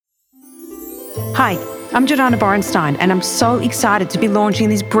Hi, I'm Jordana Borenstein, and I'm so excited to be launching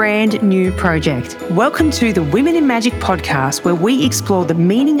this brand new project. Welcome to the Women in Magic podcast, where we explore the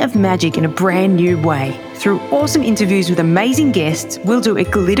meaning of magic in a brand new way. Through awesome interviews with amazing guests, we'll do a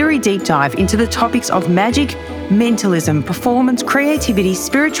glittery deep dive into the topics of magic, mentalism, performance, creativity,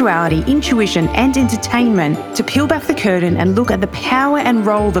 spirituality, intuition, and entertainment to peel back the curtain and look at the power and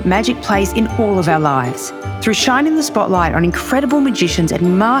role that magic plays in all of our lives. Through shining the spotlight on incredible magicians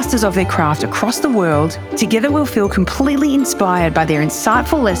and masters of their craft across the world, together we'll feel completely inspired by their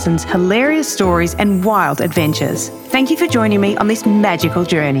insightful lessons, hilarious stories, and wild adventures. Thank you for joining me on this magical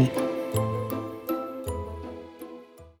journey.